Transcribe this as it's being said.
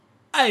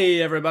Hi,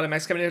 everybody.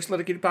 Max coming here. It's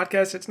Little Kitty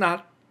Podcast. It's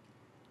not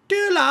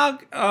too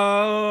long.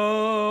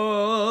 Oh,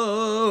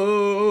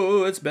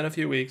 it's been a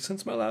few weeks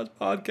since my last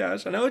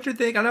podcast. I know what you're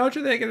thinking.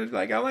 It's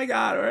like, oh my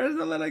God, where's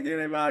the Little Kitty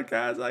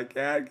Podcast? I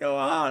can't go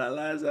on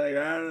unless I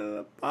go to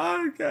the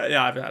podcast.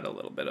 Yeah, I've had a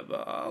little bit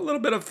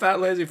of fat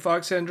lazy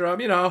fuck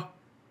syndrome. You know,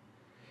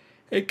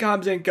 it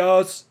comes and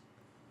goes.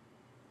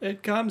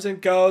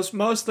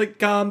 Mostly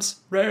comes,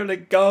 rarely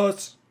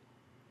goes.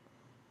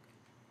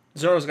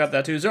 Zoro's got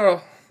that too.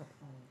 Zoro's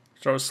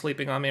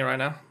sleeping on me right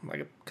now,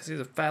 like, because he's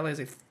a fat,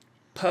 lazy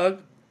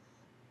pug.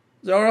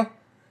 Zoro,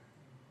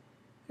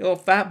 you little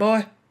fat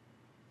boy,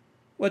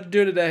 what'd you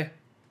do today?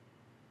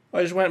 Oh,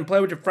 you just went and played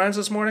with your friends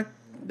this morning?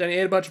 Then you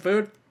ate a bunch of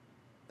food?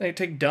 Then you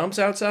take dumps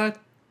outside?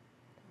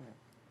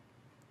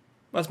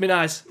 Must be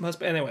nice.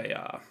 Anyway,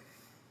 yeah,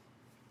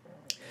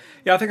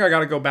 I think I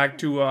gotta go back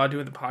to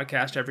doing the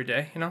podcast every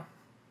day, you know?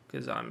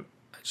 Because I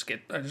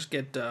get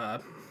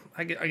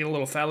a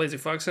little fat, lazy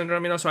fuck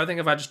syndrome, you know? So I think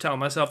if I just tell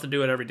myself to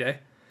do it every day,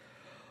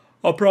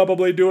 I'll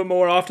probably do it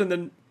more often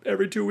than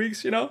every 2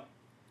 weeks, you know?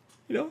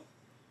 Do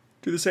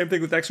the same thing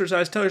with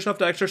exercise. Tell yourself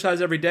to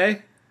exercise every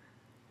day,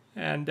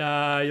 and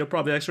you'll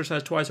probably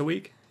exercise twice a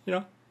week, you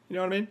know? You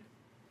know what I mean?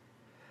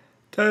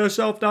 Tell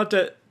yourself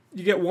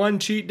you get one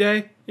cheat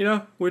day, you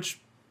know? Which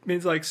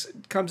means, like,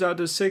 it comes out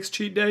to 6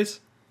 cheat days,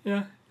 you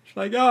know? It's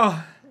like,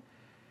 oh,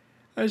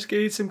 I just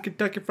gonna eat some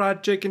Kentucky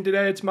Fried Chicken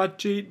today. It's my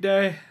cheat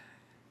day.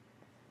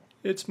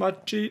 It's my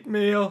cheat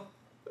meal.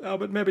 Oh,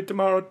 but maybe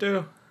tomorrow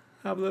too.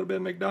 Have a little bit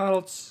of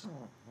McDonald's.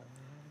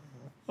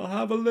 I'll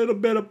have a little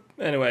bit of...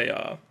 Anyway,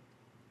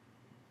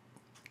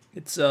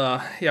 it's,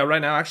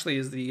 right now actually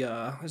is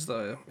the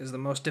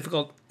most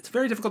difficult... It's a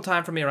very difficult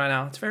time for me right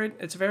now.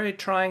 It's very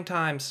trying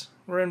times.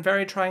 We're in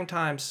very trying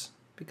times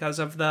because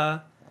of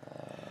the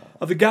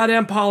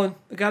goddamn pollen.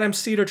 The goddamn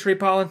cedar tree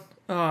pollen.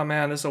 Oh,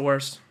 man, this is the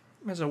worst.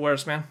 This is the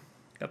worst, man.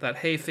 Got that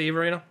hay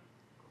fever, you know?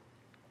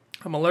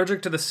 I'm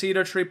allergic to the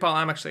cedar tree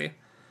pollen. I'm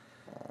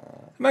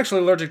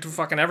actually allergic to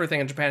fucking everything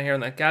in Japan here,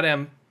 and that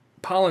goddamn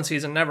pollen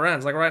season never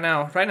ends. Like right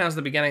now is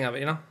the beginning of it,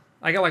 you know?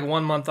 I get like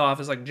 1 month off,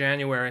 it's like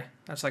January.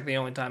 That's like the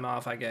only time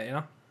off I get, you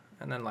know?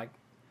 And then like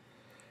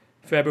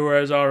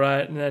February is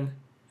alright, and then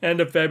end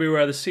of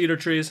February, the cedar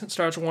trees, it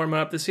starts warming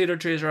up. The cedar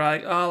trees are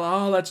like,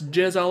 oh, let's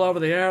jizz all over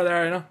the air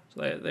there, you know?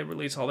 So they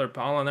release all their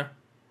pollen there.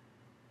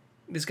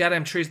 These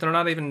goddamn trees, they're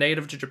not even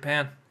native to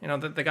Japan. You know,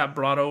 they got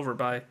brought over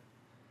by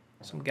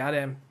some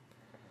goddamn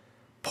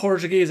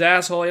Portuguese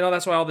asshole, you know,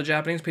 that's why all the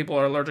Japanese people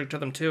are allergic to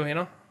them too, you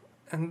know?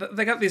 And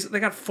they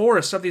got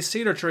forests of these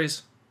cedar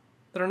trees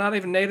that are not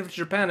even native to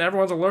Japan.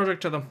 Everyone's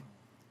allergic to them.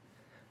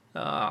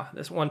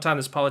 This one time,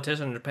 this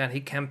politician in Japan,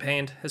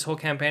 his whole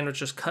campaign was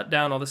just cut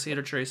down all the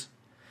cedar trees.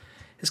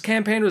 His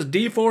campaign was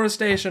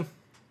deforestation.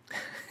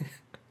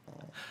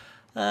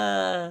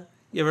 Yeah.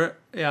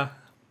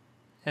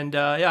 And,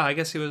 I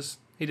guess he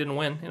didn't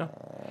win, you know?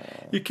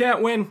 You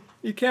can't win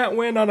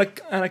on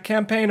a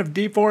campaign of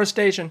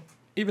deforestation,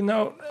 even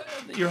though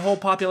your whole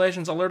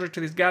population's allergic to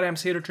these goddamn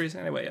cedar trees.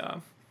 Anyway,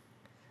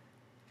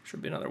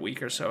 should be another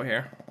week or so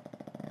here.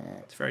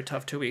 It's a very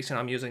tough 2 weeks, and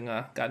I'm using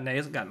got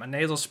my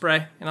nasal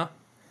spray, you know.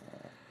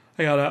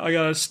 I got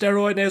a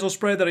steroid nasal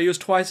spray that I use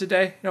twice a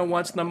day, you know,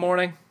 once in the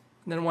morning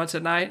and then once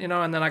at night, you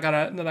know, and then I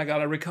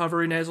got a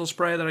recovery nasal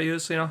spray that I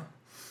use, you know,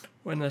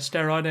 when the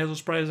steroid nasal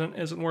spray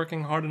isn't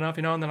working hard enough,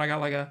 you know, and then I got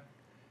like a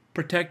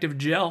protective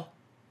gel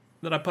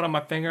that I put on my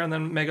finger and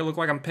then make it look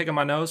like I'm picking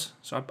my nose.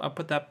 So I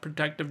put that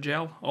protective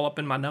gel all up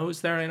in my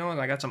nose there, you know,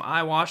 and I got some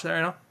eye wash there,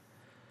 you know,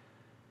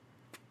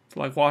 for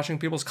like washing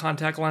people's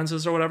contact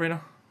lenses or whatever, you know.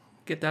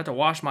 Get that to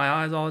wash my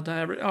eyes all the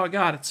time. Oh,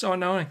 God, it's so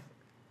annoying.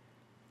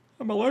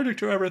 I'm allergic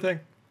to everything.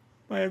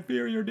 My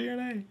inferior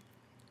DNA.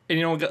 And,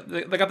 you know,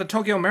 they got the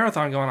Tokyo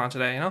Marathon going on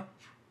today, you know.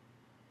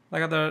 They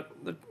got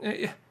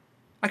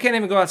I can't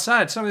even go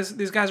outside. Some of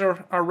these guys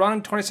are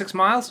running 26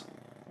 miles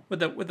with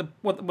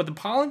the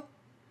pollen.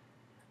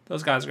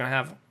 Those guys are gonna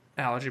have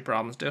allergy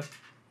problems, dude.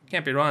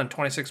 Can't be running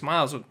 26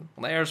 miles with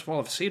layers full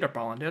of cedar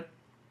pollen, dude.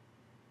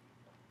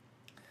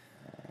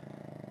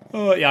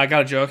 Oh yeah, I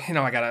got a joke. You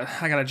know, I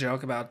got a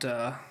joke about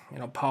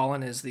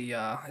pollen is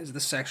the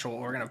sexual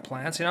organ of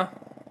plants. You know,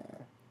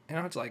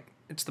 it's like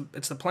it's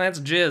the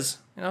plant's jizz.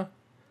 You know,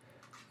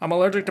 I'm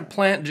allergic to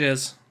plant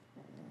jizz,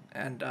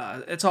 and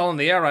it's all in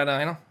the air right now.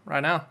 You know,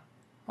 right now.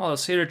 All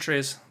those cedar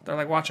trees, they're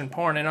like watching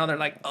porn, you know, they're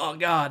like, oh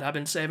God, I've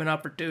been saving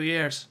up for 2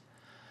 years.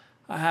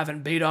 I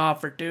haven't beat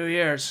off for 2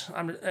 years.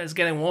 It's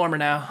getting warmer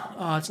now.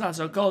 Oh, it's not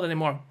so cold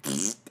anymore.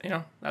 You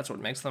know, that's what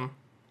makes them.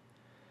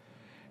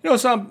 You know,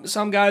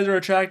 some guys are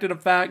attracted to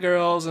fat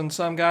girls and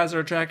some guys are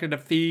attracted to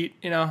feet,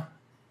 you know.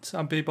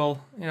 Some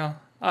people, you know,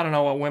 I don't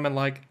know what women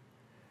like.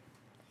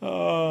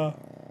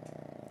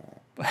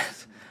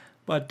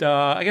 But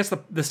I guess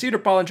the cedar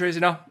pollen trees,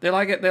 you know, they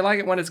like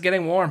it when it's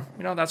getting warm.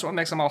 You know, that's what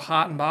makes them all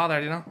hot and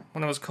bothered, you know.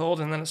 When it was cold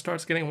and then it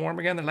starts getting warm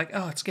again, they're like,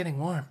 oh, it's getting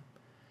warm.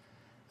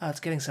 Oh, it's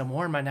getting so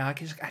warm right now. I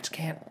just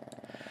can't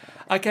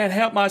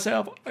help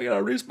myself. I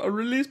gotta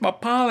release my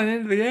pollen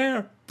into the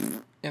air.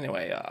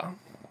 Anyway, I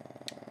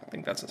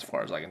think that's as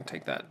far as I can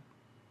take that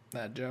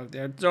joke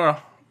there.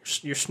 Zoro,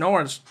 Your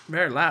snoring's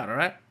very loud, all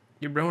right?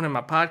 You're ruining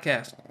my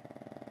podcast.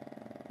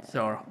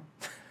 Zoro.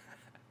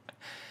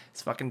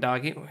 This fucking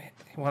dog, he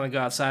wanted to go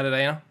outside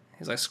today, you know?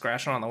 He's like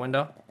scratching on the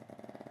window.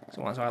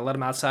 So I let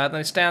him outside. Then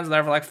he stands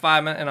there for like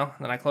 5 minutes, you know?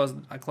 And then I close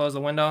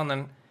the window, and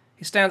then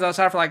he stands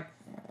outside for like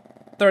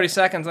 30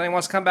 seconds, and he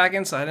wants to come back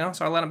inside, you know?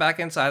 So I let him back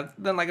inside.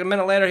 Then like a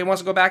minute later, he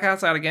wants to go back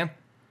outside again.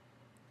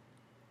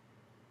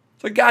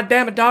 It's like, God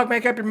damn it, dog,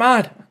 make up your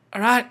mind,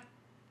 all right?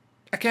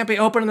 I can't be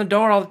opening the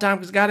door all the time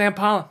because goddamn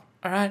pollen,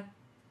 all right?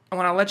 And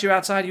when I let you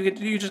outside,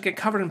 you just get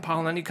covered in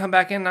pollen. Then you come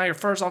back in, now your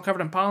fur's all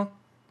covered in pollen.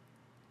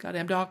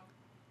 Goddamn dog.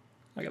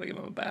 I gotta give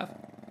him a bath.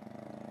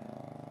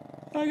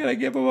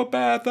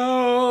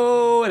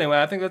 Oh,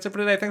 anyway, I think that's it for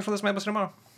today. Thanks for listening. I'll see you tomorrow.